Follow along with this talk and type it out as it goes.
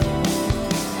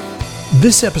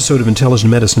This episode of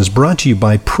Intelligent Medicine is brought to you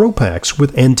by Propax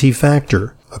with NT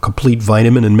Factor, a complete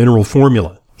vitamin and mineral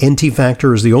formula. NT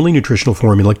Factor is the only nutritional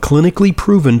formula clinically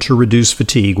proven to reduce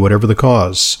fatigue, whatever the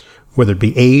cause, whether it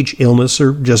be age, illness,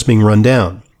 or just being run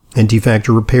down. NT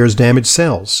Factor repairs damaged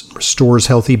cells, restores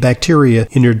healthy bacteria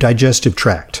in your digestive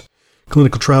tract.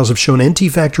 Clinical trials have shown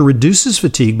NT Factor reduces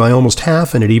fatigue by almost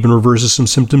half, and it even reverses some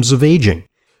symptoms of aging.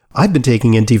 I've been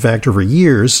taking NT Factor for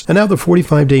years, and now the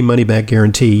 45-day money-back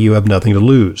guarantee, you have nothing to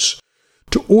lose.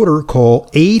 To order, call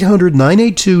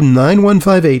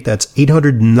 800-982-9158. That's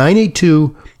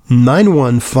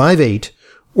 800-982-9158.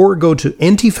 Or go to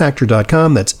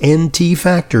ntfactor.com. That's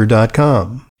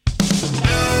ntfactor.com.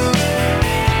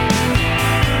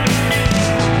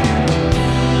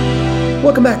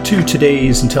 Welcome back to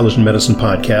today's Intelligent Medicine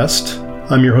podcast.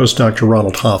 I'm your host, Dr.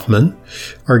 Ronald Hoffman.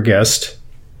 Our guest,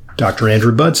 Dr.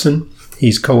 Andrew Budson.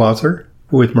 He's co-author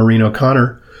with Maureen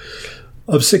O'Connor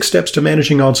of 6 Steps to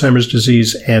Managing Alzheimer's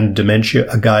Disease and Dementia,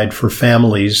 a Guide for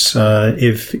Families. I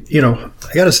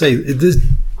got to say,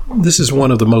 this is one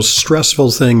of the most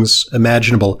stressful things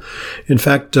imaginable. In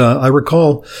fact, I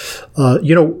recall,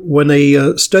 when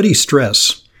they study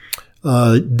stress,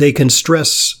 they can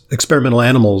stress experimental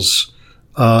animals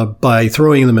by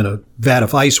throwing them in a vat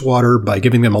of ice water, by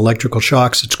giving them electrical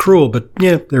shocks. It's cruel, but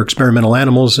yeah, they're experimental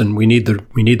animals, and we need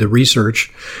the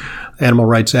research. Animal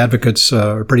rights advocates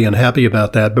are pretty unhappy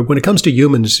about that. But when it comes to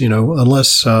humans,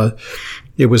 unless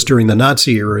it was during the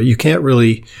Nazi era, you can't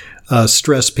really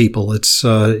stress people. It's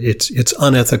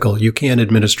unethical. You can't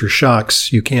administer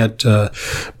shocks. You can't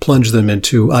plunge them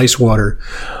into ice water.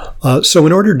 So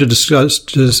in order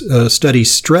to study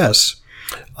stress,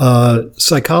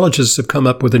 psychologists have come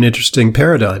up with an interesting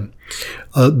paradigm.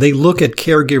 They look at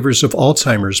caregivers of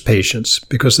Alzheimer's patients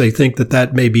because they think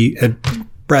that may be,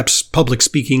 perhaps public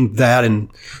speaking,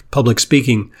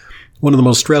 one of the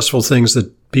most stressful things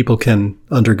that people can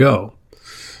undergo.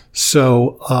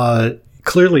 So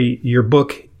clearly your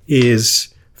book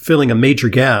is filling a major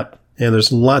gap, and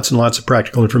there's lots and lots of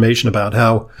practical information about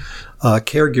how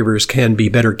caregivers can be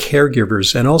better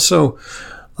caregivers. And also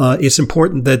it's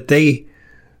important that they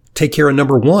take care of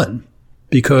number one,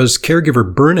 because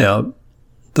caregiver burnout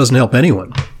doesn't help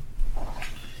anyone.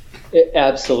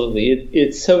 Absolutely.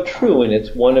 It's so true, and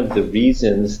it's one of the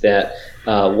reasons that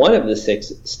one of the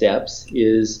 6 steps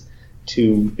is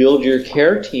to build your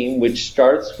care team, which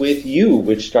starts with you,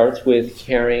 which starts with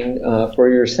caring for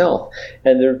yourself.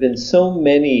 And there have been so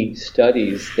many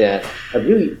studies that have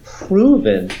really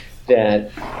proven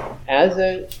that as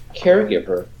a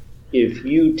caregiver, if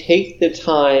you take the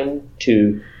time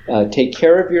to take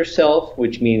care of yourself,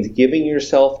 which means giving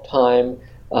yourself time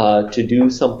to do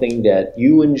something that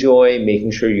you enjoy,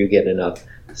 making sure you get enough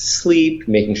sleep,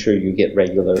 making sure you get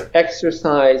regular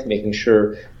exercise, making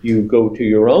sure you go to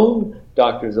your own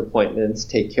doctor's appointments,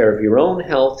 take care of your own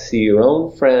health, see your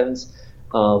own friends,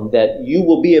 that you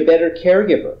will be a better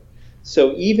caregiver.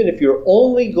 So even if your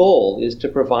only goal is to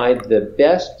provide the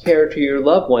best care to your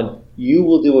loved one, you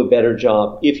will do a better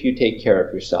job if you take care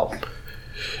of yourself.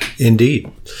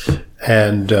 Indeed.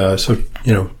 And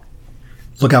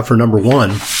look out for number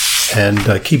one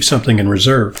and keep something in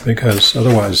reserve, because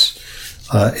otherwise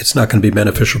it's not going to be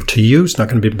beneficial to you. It's not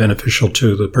going to be beneficial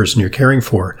to the person you're caring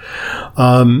for.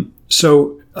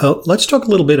 So let's talk a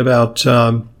little bit about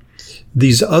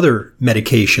these other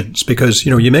medications, because,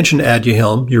 you mentioned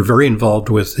Aduhelm. You're very involved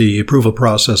with the approval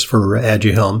process for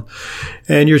Aduhelm.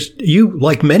 And you,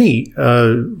 like many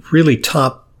really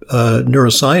top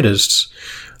neuroscientists,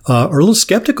 are a little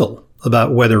skeptical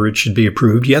about whether it should be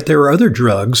approved. Yet there are other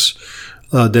drugs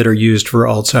that are used for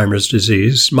Alzheimer's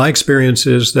disease. My experience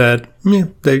is that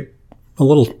they're a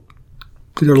little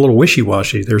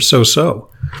wishy-washy. They're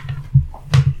so-so.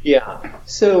 Yeah.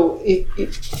 So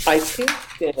I think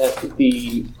that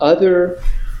the other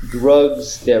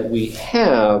drugs that we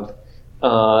have,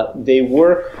 they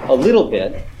work a little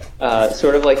bit,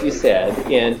 sort of like you said.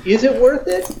 And is it worth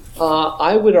it?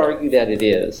 I would argue that it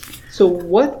is. So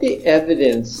what the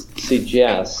evidence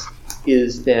suggests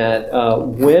is that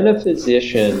when a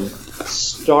physician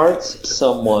starts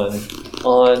someone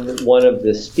on one of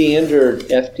the standard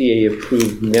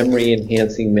FDA-approved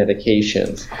memory-enhancing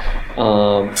medications,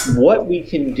 what we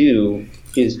can do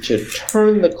is to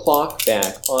turn the clock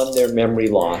back on their memory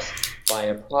loss by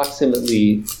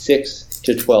approximately 6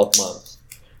 to 12 months.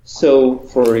 So,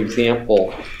 for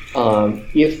example,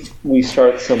 if we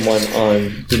start someone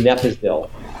on donepezil,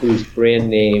 whose brand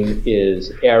name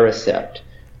is Aricept,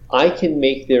 I can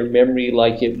make their memory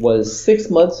like it was 6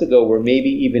 months ago or maybe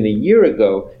even a year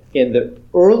ago, and the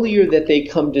earlier that they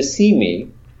come to see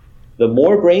me, the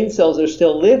more brain cells are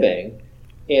still living,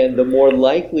 and the more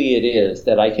likely it is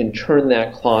that I can turn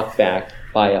that clock back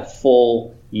by a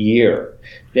full year.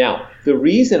 Now, the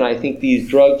reason I think these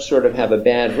drugs sort of have a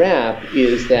bad rap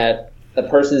is that the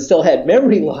person still had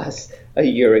memory loss a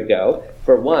year ago,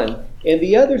 for one. And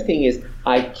the other thing is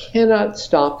I cannot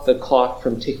stop the clock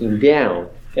from ticking down,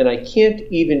 and I can't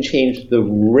even change the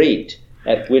rate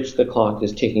at which the clock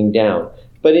is ticking down.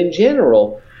 But in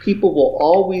general, people will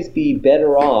always be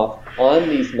better off on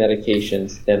these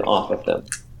medications than off of them.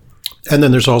 And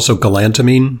then there's also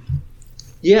galantamine.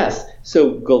 Yes.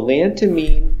 So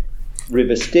galantamine,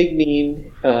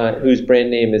 rivastigmine, whose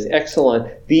brand name is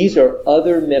Exelon, these are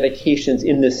other medications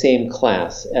in the same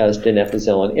class as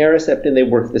donepezil and Aricept, and they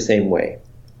work the same way.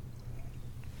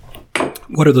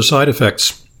 What are the side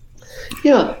effects?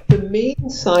 Yeah, the main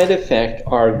side effect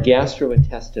are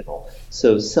gastrointestinal.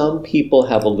 So some people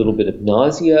have a little bit of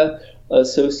nausea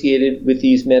associated with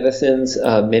these medicines.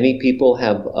 Many people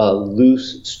have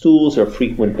loose stools or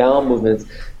frequent bowel movements.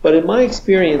 But in my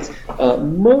experience,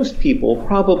 most people,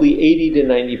 probably 80 to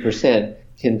 90%,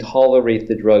 can tolerate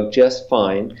the drug just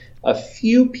fine. A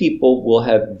few people will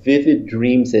have vivid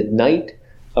dreams at night,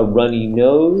 a runny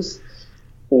nose,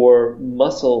 or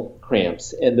muscle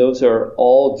cramps. And those are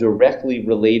all directly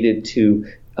related to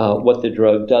what the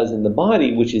drug does in the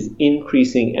body, which is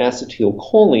increasing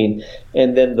acetylcholine.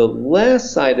 And then the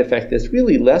last side effect that's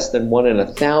really less than 1 in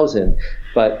 1,000,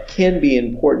 but can be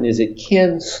important, is it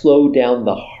can slow down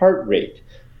the heart rate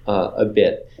a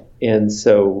bit. And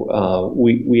so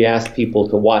we ask people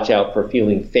to watch out for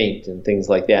feeling faint and things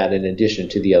like that, in addition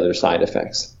to the other side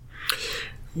effects.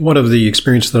 One of the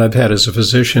experience that I've had as a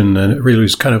physician, and it really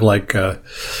is kind of like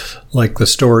the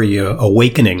story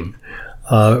Awakening,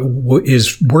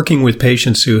 is working with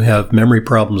patients who have memory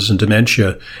problems and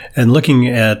dementia and looking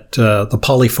at the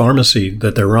polypharmacy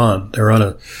that they're on. They're on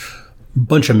a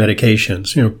bunch of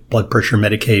medications, blood pressure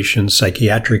medications,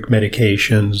 psychiatric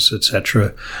medications,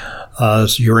 etc.,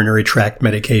 urinary tract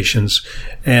medications.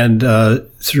 And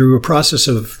through a process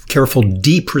of careful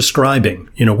de-prescribing,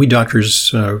 we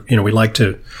doctors, we like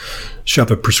to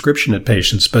shove a prescription at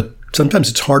patients, but sometimes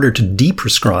it's harder to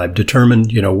de-prescribe, determine,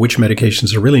 which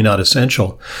medications are really not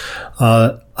essential.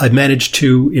 I've managed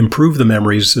to improve the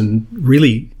memories and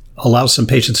really allow some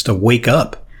patients to wake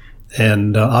up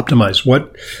and optimize.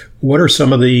 What are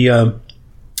some of the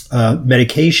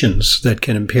medications that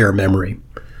can impair memory?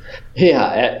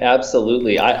 Yeah,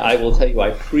 absolutely. I will tell you,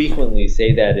 I frequently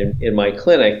say that in my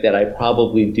clinic, that I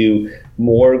probably do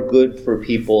more good for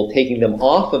people taking them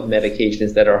off of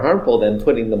medications that are harmful than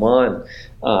putting them on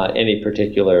any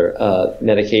particular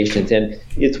medications. And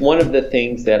it's one of the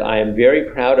things that I am very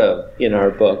proud of in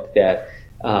our book, that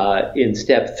in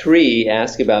step 3,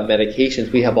 Ask About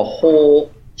Medications, we have a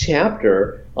whole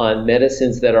chapter on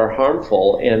medicines that are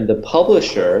harmful, and the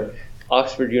publisher,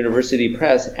 Oxford University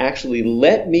Press, actually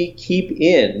let me keep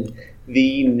in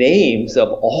the names of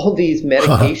all these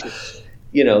medications,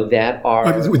 that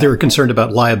are. They were concerned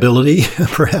about liability,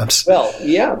 perhaps. Well,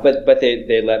 yeah, but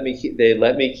they let me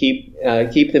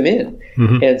keep them in,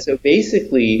 mm-hmm. And so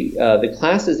basically, the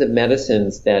classes of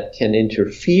medicines that can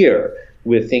interfere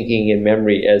with thinking and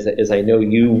memory, as I know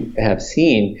you have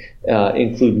seen,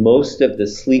 include most of the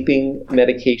sleeping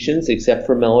medications except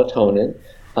for melatonin.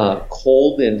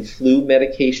 Cold and flu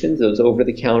medications, those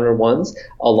over-the-counter ones,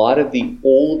 a lot of the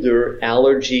older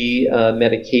allergy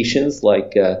medications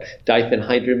like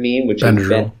diphenhydramine, which is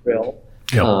Benadryl,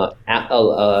 yep.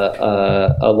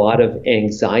 A lot of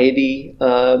anxiety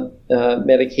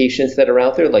medications that are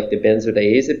out there, like the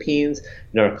benzodiazepines,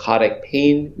 narcotic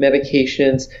pain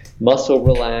medications, muscle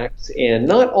relax, and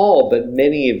not all, but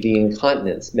many of the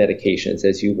incontinence medications,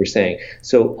 as you were saying.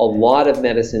 So a lot of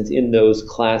medicines in those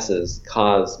classes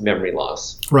cause memory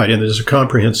loss. Right, and there's a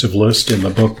comprehensive list in the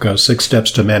book, 6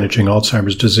 Steps to Managing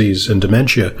Alzheimer's Disease and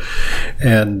Dementia.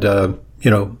 And,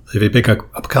 if you pick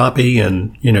up a copy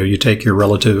and, you take your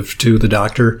relative to the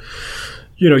doctor,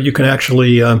 you can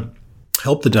actually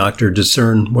help the doctor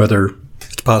discern whether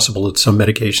it's possible that some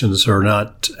medications are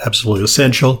not absolutely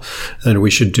essential, and we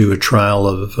should do a trial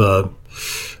of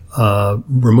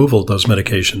removal of those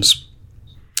medications.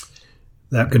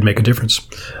 That could make a difference.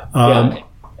 Yeah,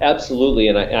 absolutely.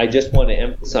 And I just want to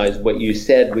emphasize what you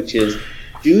said, which is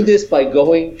do this by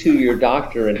going to your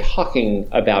doctor and talking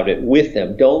about it with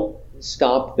them. Don't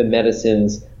stop the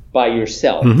medicines by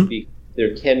yourself. Mm-hmm.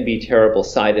 There can be terrible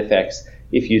side effects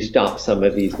if you stop some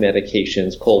of these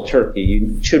medications cold turkey.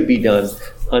 It should be done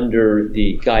under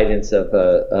the guidance of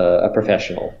a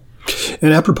professional.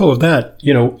 And apropos of that,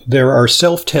 there are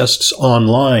self-tests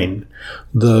online,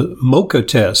 the MoCA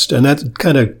test, and that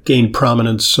kind of gained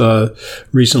prominence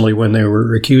recently when they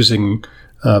were accusing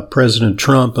President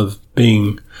Trump of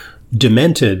being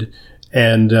demented.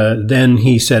 And then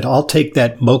he said, I'll take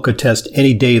that MoCA test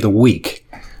any day of the week.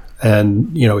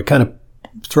 And, it kind of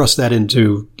thrust that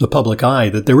into the public eye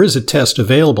that there is a test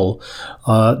available.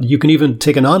 You can even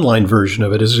take an online version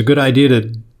of it. Is it a good idea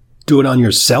to do it on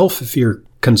yourself if you're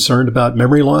concerned about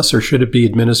memory loss, or should it be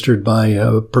administered by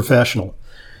a professional?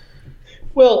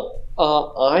 Well,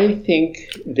 I think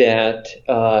that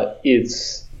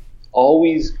it's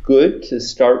always good to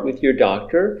start with your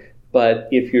doctor, but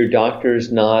if your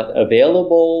doctor's not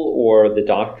available or the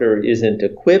doctor isn't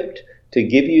equipped to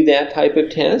give you that type of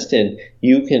test, and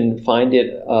you can find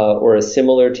it or a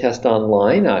similar test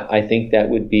online, I think that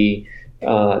would be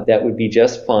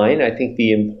just fine. I think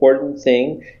the important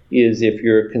thing is, if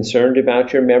you're concerned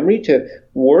about your memory, to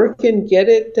work and get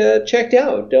it checked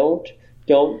out.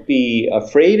 Don't be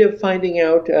afraid of finding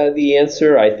out the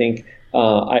answer. I think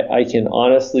I can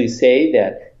honestly say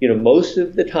that most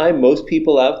of the time, most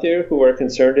people out there who are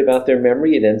concerned about their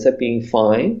memory, it ends up being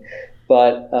fine.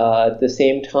 But at the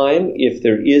same time, if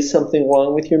there is something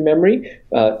wrong with your memory,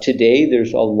 today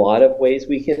there's a lot of ways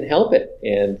we can help it.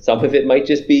 And some of it might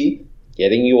just be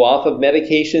getting you off of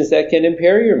medications that can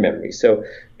impair your memory. So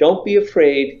don't be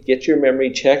afraid. Get your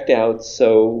memory checked out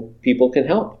so people can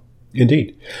help.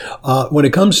 Indeed. When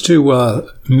it comes to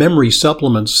memory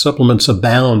supplements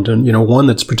abound, and one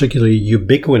that's particularly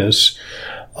ubiquitous.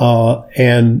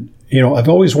 I've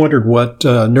always wondered what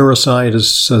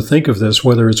neuroscientists think of this,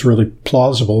 whether it's really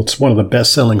plausible. It's one of the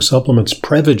best-selling supplements,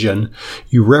 Prevagen.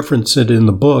 You reference it in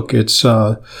the book. It's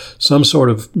some sort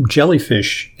of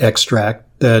jellyfish extract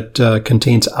that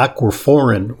contains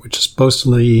aquaporin, which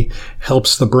supposedly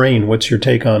helps the brain. What's your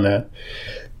take on that?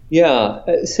 Yeah,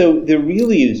 so there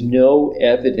really is no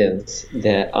evidence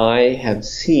that I have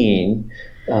seen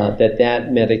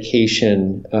that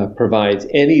medication provides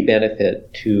any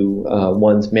benefit to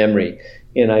one's memory.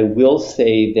 And I will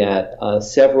say that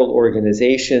several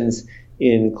organizations,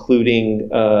 including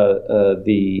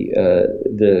the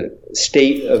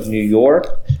state of New York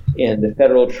and the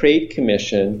Federal Trade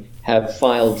Commission, have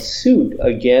filed suit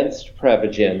against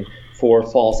Prevagen for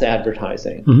false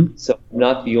advertising. Mm-hmm. So I'm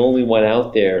not the only one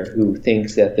out there who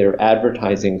thinks that their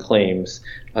advertising claims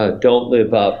don't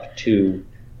live up to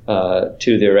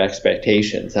their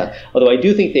expectations. Although I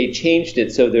do think they changed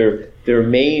it, so their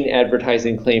main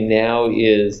advertising claim now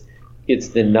is it's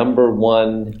the number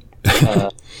one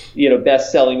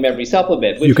best-selling memory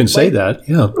supplement. You can say that,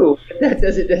 yeah. True, that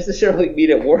doesn't necessarily mean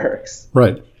it works.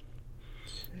 Right.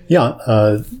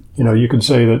 Yeah, you can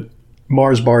say that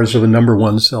Mars bars are the number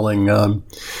one selling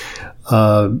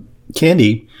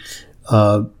candy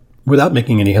without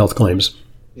making any health claims.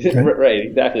 Okay. Right,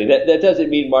 exactly. That doesn't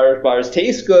mean Mars bars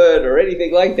taste good or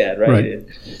anything like that, right?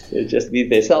 It just means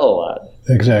they sell a lot.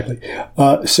 Exactly.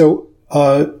 So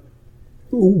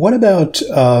what about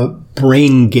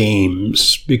brain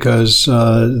games? Because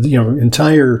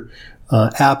entire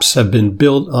apps have been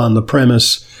built on the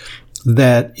premise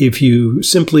that if you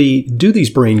simply do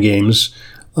these brain games,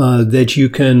 that you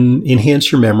can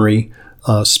enhance your memory,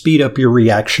 speed up your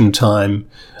reaction time,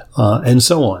 and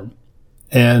so on.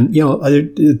 And,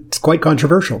 it's quite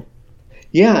controversial.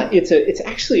 Yeah, it's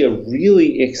actually a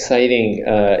really exciting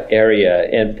area.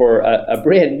 And for a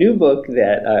brand new book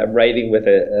that I'm writing with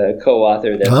a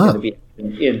co-author that's going to be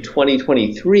in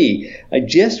 2023, I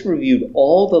just reviewed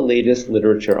all the latest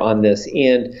literature on this.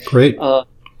 And great.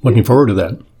 Looking forward to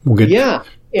that. Yeah.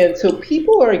 And so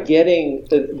people are getting,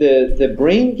 the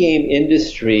brain game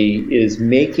industry is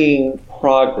making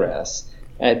progress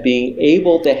at being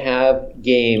able to have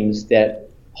games that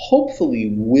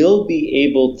hopefully will be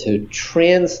able to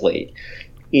translate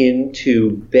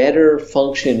into better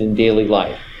function in daily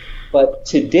life. But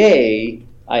today,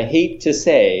 I hate to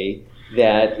say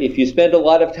that if you spend a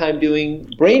lot of time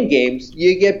doing brain games,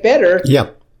 you get better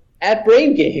at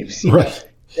brain games. Right.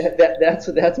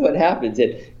 That's what happens.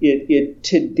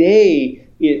 Today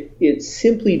it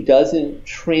simply doesn't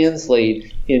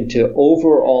translate into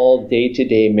overall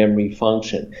day-to-day memory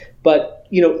function. But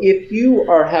if you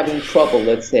are having trouble,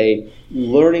 let's say,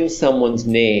 learning someone's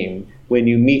name when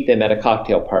you meet them at a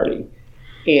cocktail party,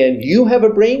 and you have a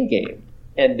brain game,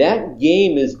 and that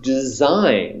game is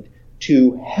designed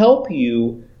to help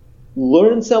you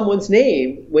learn someone's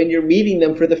name when you're meeting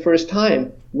them for the first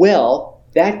time, well,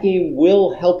 that game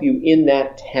will help you in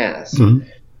that task. Mm-hmm.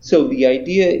 So the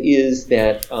idea is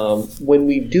that when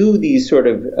we do these sort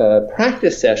of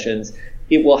practice sessions,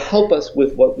 it will help us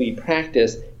with what we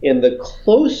practice. And the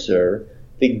closer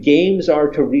the games are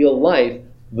to real life,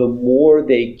 the more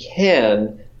they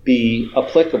can be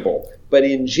applicable. But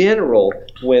in general,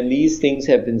 when these things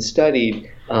have been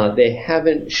studied, They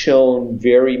haven't shown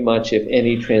very much, if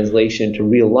any, translation to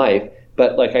real life.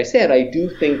 But like I said, I do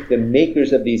think the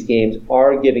makers of these games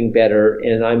are getting better,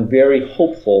 and I'm very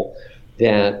hopeful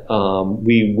that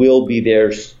we will be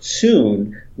there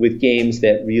soon with games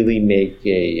that really make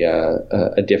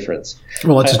a difference.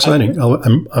 Well, that's exciting.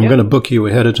 I'm going to book you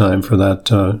ahead of time for that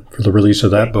for the release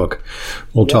of that book.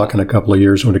 We'll talk in a couple of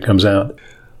years when it comes out.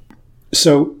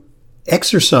 So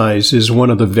exercise is one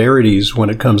of the verities when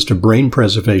it comes to brain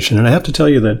preservation. And I have to tell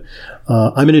you that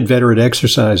I'm an inveterate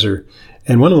exerciser.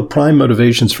 And one of the prime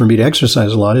motivations for me to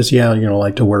exercise a lot is,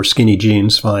 like to wear skinny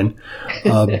jeans, fine.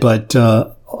 But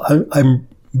I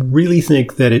really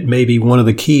think that it may be one of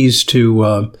the keys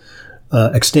to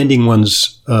extending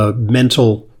one's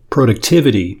mental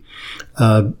productivity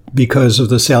because of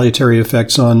the salutary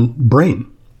effects on brain.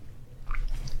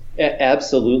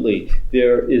 Absolutely.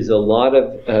 There is a lot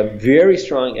of very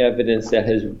strong evidence that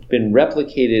has been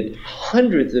replicated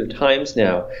hundreds of times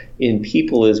now in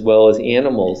people as well as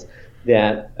animals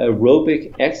that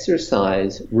aerobic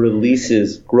exercise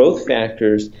releases growth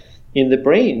factors in the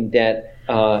brain that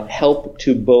help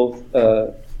to both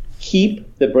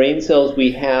keep the brain cells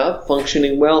we have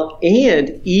functioning well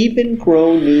and even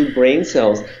grow new brain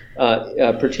cells,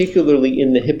 particularly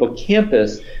in the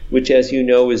hippocampus, which, as you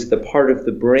know, is the part of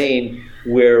the brain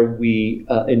where we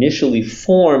initially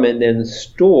form and then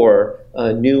store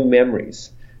new memories.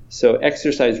 So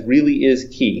exercise really is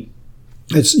key.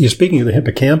 You're speaking of the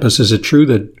hippocampus. Is it true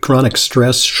that chronic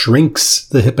stress shrinks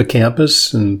the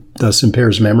hippocampus and thus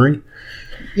impairs memory?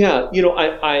 Yeah,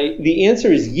 the answer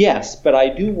is yes, but I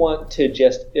do want to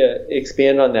just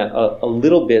expand on that a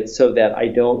little bit so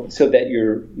that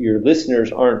your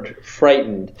listeners aren't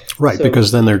frightened. Right,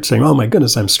 because then they're saying, "Oh my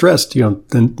goodness, I'm stressed."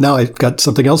 Then now I've got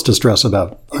something else to stress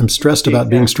about. I'm stressed about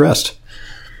being stressed.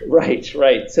 Right.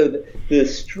 So the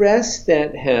stress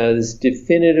that has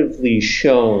definitively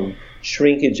shown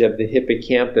shrinkage of the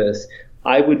hippocampus,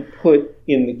 I would put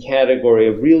in the category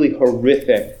of really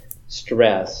horrific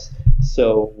stress.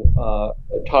 So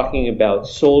talking about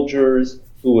soldiers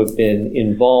who have been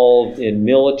involved in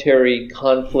military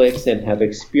conflicts and have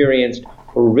experienced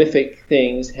horrific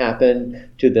things happen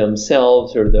to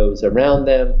themselves or those around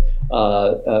them,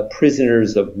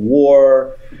 prisoners of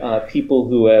war, people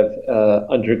who have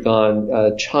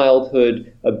undergone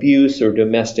childhood abuse or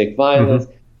domestic violence,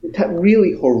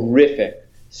 really horrific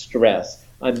stress.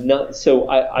 I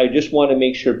just want to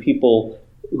make sure people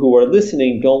who are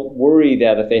listening don't worry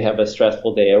that if they have a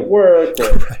stressful day at work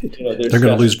or they're going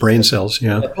to lose brain cells.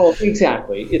 Yeah. Oh,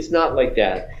 exactly. It's not like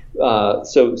that.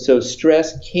 So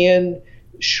stress can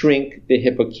shrink the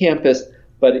hippocampus,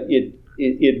 but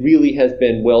it really has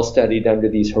been well studied under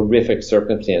these horrific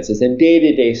circumstances and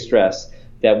day-to-day stress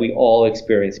that we all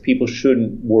experience. People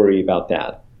shouldn't worry about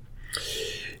that.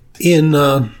 In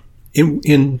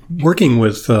working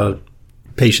with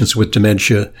patients with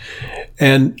dementia,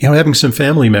 and having some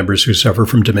family members who suffer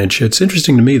from dementia, it's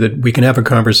interesting to me that we can have a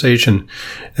conversation,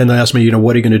 and they ask me,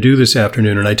 what are you going to do this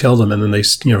afternoon? And I tell them, and then they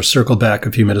circle back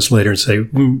a few minutes later and say,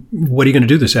 what are you going to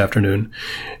do this afternoon?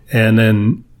 And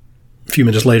then a few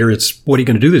minutes later, it's, what are you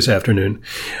going to do this afternoon?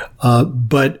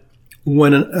 But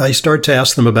when I start to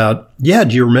ask them about, do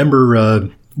you remember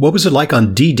what was it like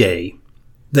on D-Day?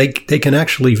 They can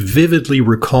actually vividly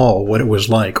recall what it was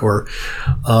like, or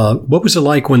what was it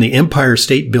like when the Empire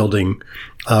State Building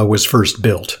was first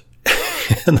built.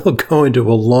 And they'll go into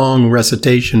a long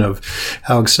recitation of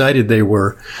how excited they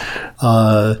were.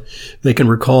 They can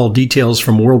recall details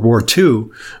from World War II,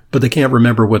 but they can't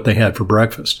remember what they had for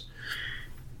breakfast.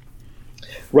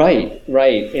 Right.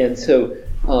 And so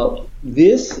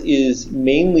this is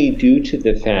mainly due to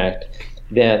the fact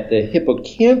that the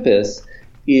hippocampus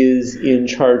is in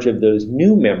charge of those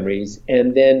new memories,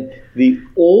 and then the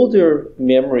older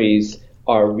memories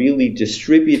are really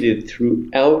distributed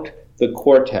throughout the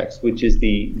cortex, which is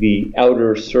the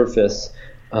outer surface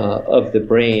of the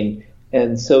brain.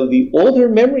 And so the older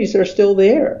memories are still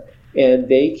there, and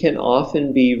they can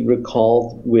often be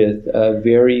recalled with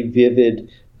very vivid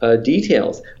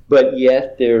details. But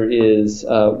yet there is,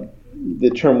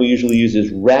 the term we usually use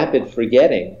is rapid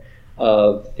forgetting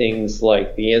of things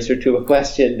like the answer to a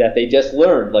question that they just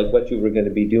learned, like what you were going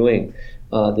to be doing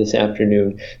this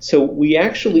afternoon. So we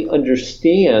actually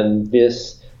understand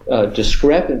this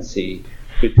discrepancy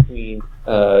between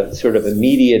sort of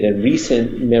immediate and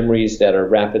recent memories that are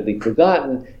rapidly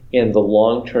forgotten and the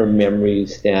long-term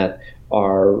memories that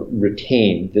are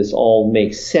retained. This all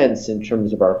makes sense in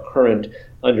terms of our current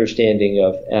understanding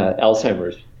of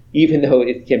Alzheimer's even though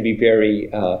it can be very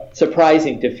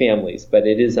surprising to families, but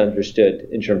it is understood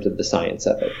in terms of the science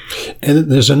of it. And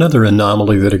there's another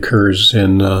anomaly that occurs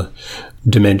in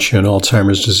dementia and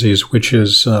Alzheimer's disease, which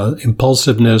is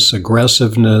impulsiveness,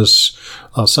 aggressiveness,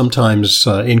 sometimes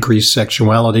increased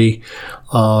sexuality.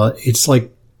 It's like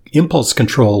impulse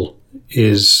control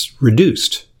is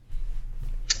reduced.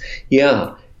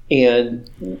 Yeah, and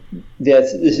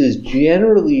this is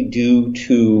generally due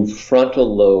to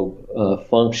frontal lobe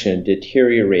function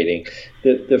deteriorating.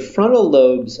 The frontal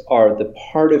lobes are the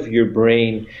part of your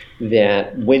brain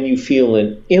that when you feel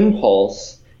an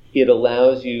impulse, it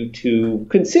allows you to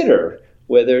consider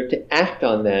whether to act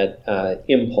on that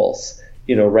impulse,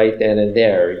 right then and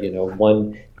there.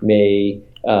 One may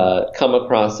come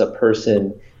across a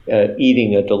person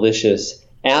eating a delicious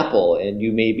apple, and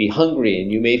you may be hungry,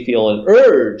 and you may feel an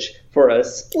urge for a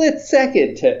split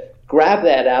second to grab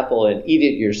that apple and eat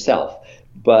it yourself.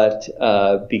 But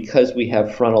because we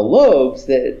have frontal lobes,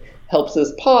 that helps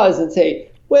us pause and say,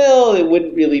 well, it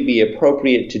wouldn't really be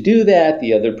appropriate to do that.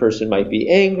 The other person might be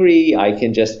angry. I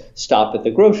can just stop at the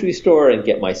grocery store and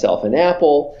get myself an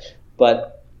apple.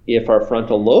 But if our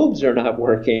frontal lobes are not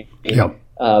working, we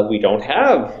don't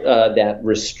have that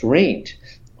restraint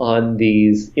on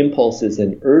these impulses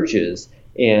and urges.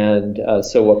 And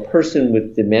so a person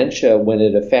with dementia, when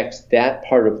it affects that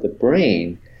part of the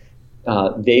brain,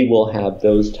 they will have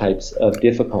those types of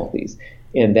difficulties.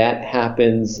 And that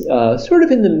happens sort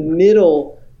of in the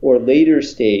middle or later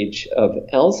stage of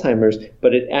Alzheimer's,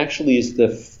 but it actually is the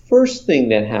first thing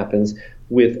that happens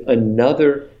with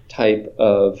another type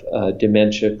of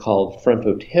dementia called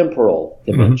frontotemporal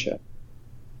dementia.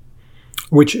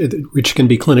 Which can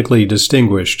be clinically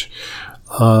distinguished.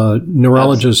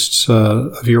 Neurologists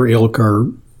of your ilk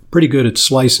are pretty good at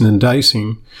slicing and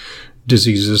dicing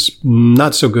diseases.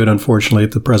 Not so good, unfortunately,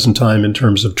 at the present time in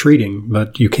terms of treating,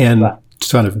 but you can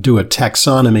sort of do a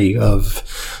taxonomy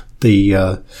of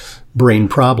the brain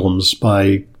problems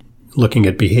by looking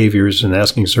at behaviors and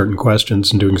asking certain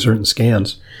questions and doing certain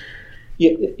scans.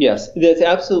 Yes, that's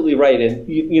absolutely right. And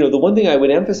the one thing I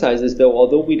would emphasize is, though,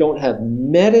 although we don't have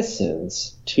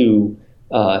medicines to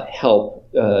help,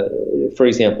 for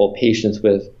example, patients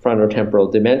with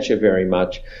frontotemporal dementia very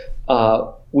much,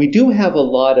 we do have a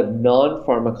lot of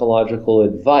non-pharmacological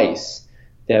advice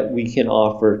that we can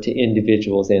offer to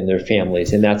individuals and their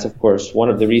families. And that's, of course, one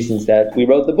of the reasons that we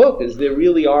wrote the book, is there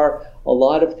really are a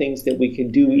lot of things that we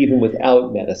can do even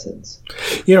without medicines.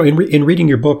 In reading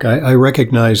your book, I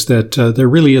recognize that there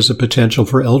really is a potential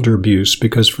for elder abuse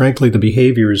because, frankly, the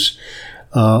behaviors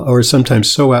are sometimes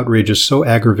so outrageous, so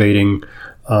aggravating,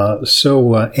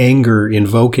 so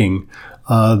anger-invoking,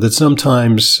 that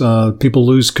sometimes people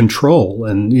lose control,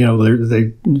 and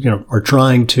they are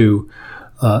trying to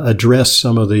address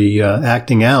some of the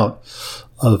acting out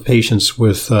of patients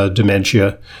with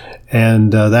dementia,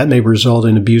 and that may result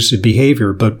in abusive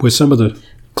behavior. But with some of the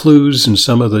clues and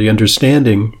some of the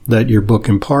understanding that your book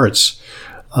imparts,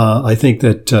 I think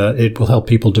that it will help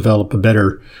people develop a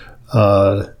better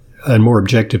and more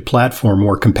objective platform,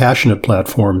 more compassionate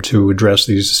platform to address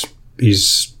these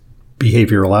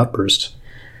behavioral outbursts.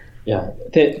 Yeah,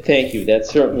 thank you. That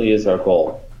certainly is our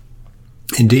goal.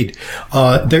 Indeed.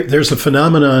 There's a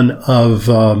phenomenon of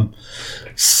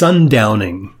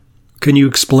sundowning. Can you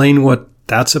explain what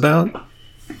that's about?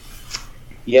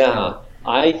 Yeah,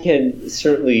 I can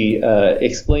certainly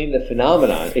explain the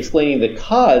phenomenon. Explaining the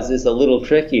cause is a little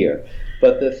trickier,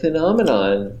 but the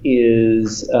phenomenon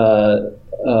is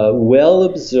well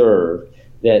observed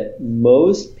that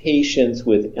most patients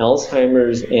with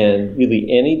Alzheimer's and really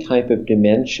any type of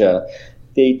dementia,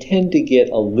 they tend to get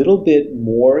a little bit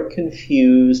more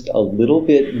confused, a little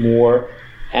bit more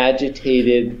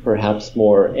agitated, perhaps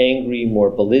more angry,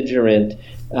 more belligerent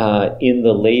in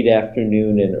the late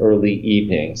afternoon and early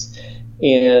evenings.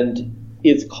 And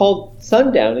it's called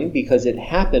sundowning because it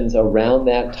happens around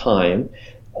that time.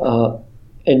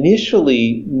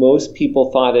 Initially, most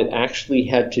people thought it actually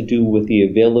had to do with the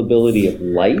availability of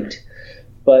light,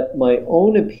 but my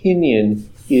own opinion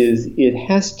is it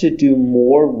has to do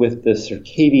more with the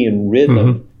circadian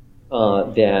rhythm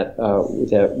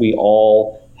that we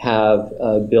all have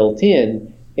built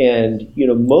in. And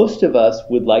most of us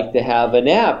would like to have a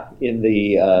nap in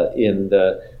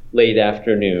the late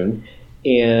afternoon,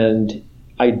 and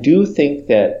I do think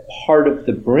that part of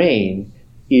the brain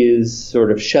is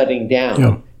sort of shutting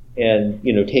down and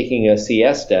taking a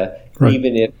siesta,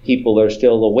 even if people are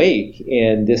still awake.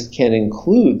 And this can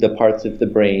include the parts of the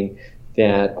brain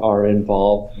that are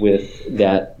involved with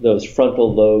those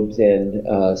frontal lobes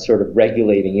and sort of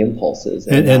regulating impulses.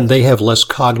 And they have less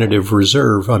cognitive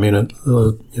reserve. I mean,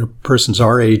 persons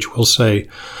our age will say,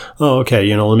 oh,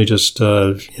 okay, let me just,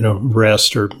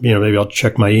 rest, or, maybe I'll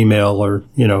check my email, or,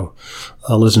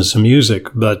 I'll listen to some music.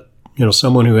 But,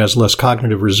 someone who has less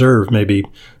cognitive reserve may be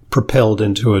propelled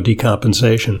into a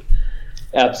decompensation.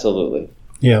 Absolutely.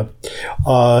 Yeah.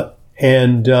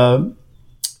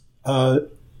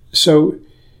 So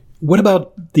what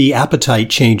about the appetite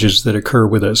changes that occur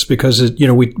with us? Because,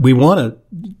 we want to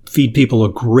feed people a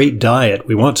great diet.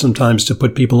 We want sometimes to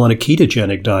put people on a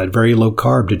ketogenic diet, very low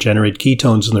carb, to generate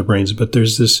ketones in their brains. But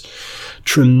there's this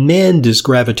tremendous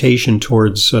gravitation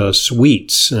towards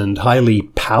sweets and highly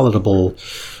palatable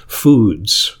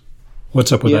foods.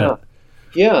 What's up with that?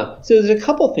 Yeah. So there's a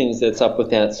couple things that's up with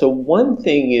that. So one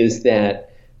thing is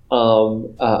that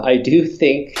I do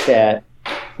think that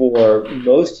for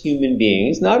most human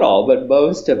beings, not all, but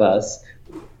most of us,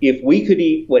 if we could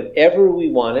eat whatever we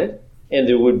wanted and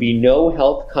there would be no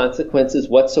health consequences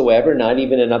whatsoever, not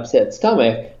even an upset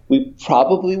stomach, we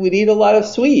probably would eat a lot of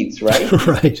sweets, right?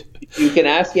 Right. You can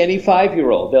ask any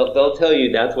 5-year-old. They'll tell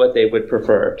you that's what they would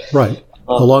prefer. Right.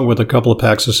 Along with a couple of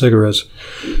packs of cigarettes.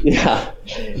 Yeah.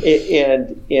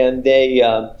 And they...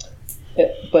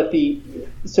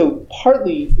 So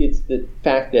partly it's the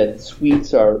fact that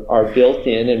sweets are built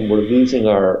in and we're losing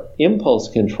our impulse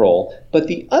control. But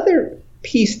the other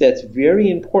piece that's very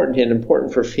important and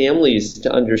important for families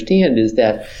to understand is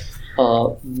that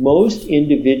most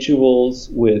individuals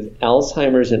with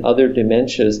Alzheimer's and other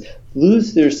dementias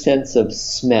lose their sense of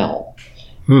smell.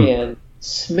 And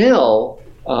smell,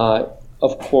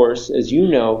 of course, as you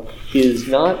know, is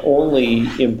not only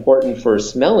important for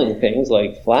smelling things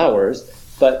like flowers,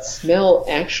 but smell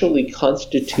actually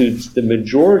constitutes the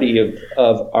majority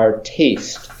of our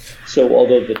taste. So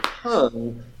although the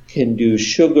tongue can do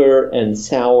sugar and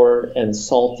sour and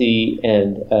salty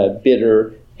and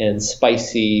bitter and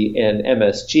spicy and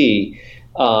MSG,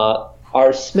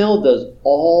 our smell does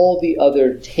all the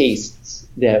other tastes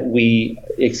that we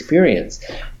experience.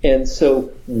 And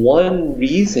so one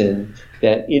reason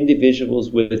that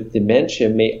individuals with dementia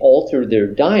may alter their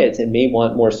diets and may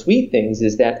want more sweet things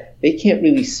is that they can't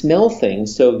really smell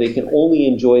things, so they can only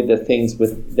enjoy the things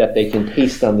that they can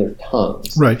taste on their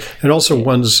tongues. Right. And also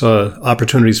one's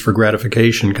opportunities for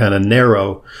gratification kind of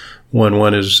narrow when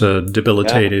one is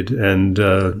debilitated and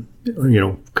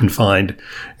confined.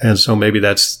 And so maybe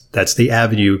that's the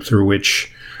avenue through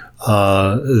which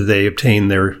they obtain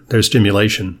their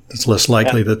stimulation. It's less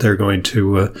likely that they're going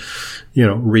to,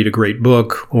 read a great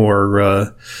book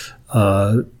or,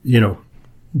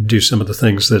 do some of the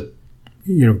things that,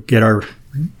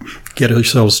 get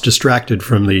ourselves distracted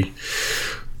from the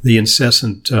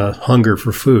incessant hunger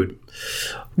for food.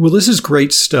 Well, this is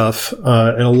great stuff,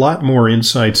 and a lot more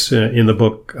insights in the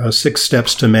book, 6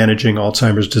 Steps to Managing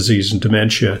Alzheimer's Disease and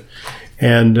Dementia.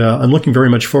 And I'm looking very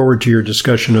much forward to your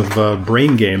discussion of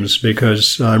brain games,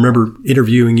 because I remember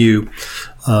interviewing you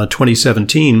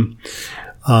 2017.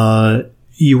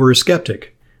 You were a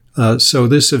skeptic. So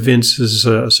this evinces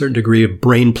a certain degree of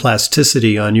brain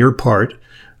plasticity on your part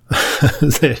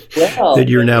that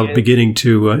you're now beginning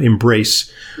to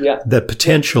embrace the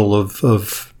potential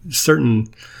of certain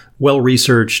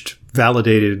well-researched,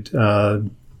 validated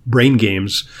brain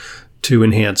games to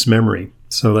enhance memory.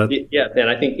 So that and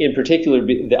I think in particular,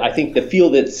 I think the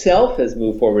field itself has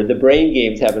moved forward. The brain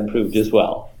games have improved as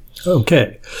well.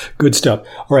 Okay, good stuff.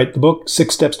 All right, the book,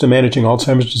 6 Steps to Managing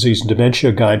Alzheimer's Disease and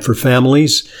Dementia, a Guide for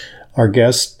Families. Our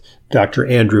guest, Dr.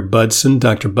 Andrew Budson.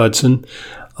 Dr. Budson,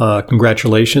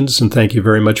 congratulations, and thank you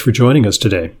very much for joining us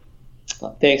today.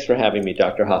 Thanks for having me,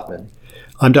 Dr. Hoffman.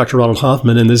 I'm Dr. Ronald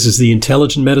Hoffman, and this is the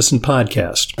Intelligent Medicine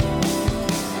Podcast.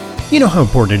 You know how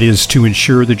important it is to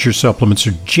ensure that your supplements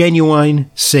are genuine,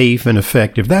 safe, and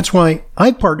effective. That's why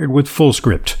I've partnered with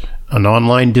FullScript, an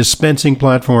online dispensing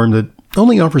platform that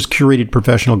only offers curated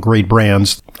professional-grade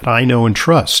brands that I know and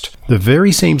trust. The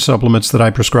very same supplements that I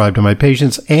prescribe to my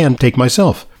patients and take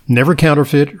myself. Never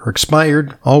counterfeit or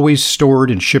expired, always stored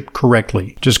and shipped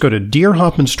correctly. Just go to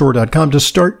drhoffmanstore.com to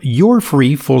start your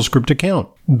free FullScript account.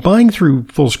 Buying through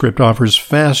FullScript offers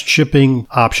fast shipping,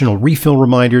 optional refill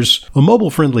reminders, a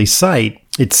mobile-friendly site.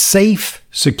 It's safe,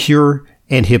 secure,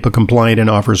 and HIPAA compliant, and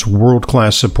offers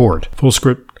world-class support.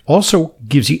 FullScript also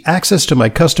gives you access to my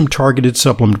custom targeted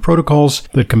supplement protocols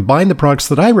that combine the products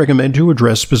that I recommend to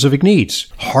address specific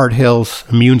needs: heart health,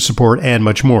 immune support, and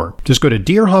much more. Just go to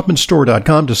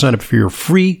drhoffmanstore.com to sign up for your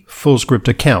free FullScript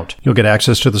account. You'll get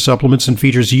access to the supplements and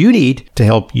features you need to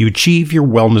help you achieve your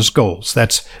wellness goals.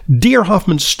 That's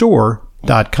drhoffmanstore.com.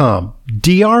 drhoffmanstore.com.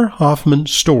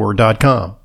 drhoffmanstore.com.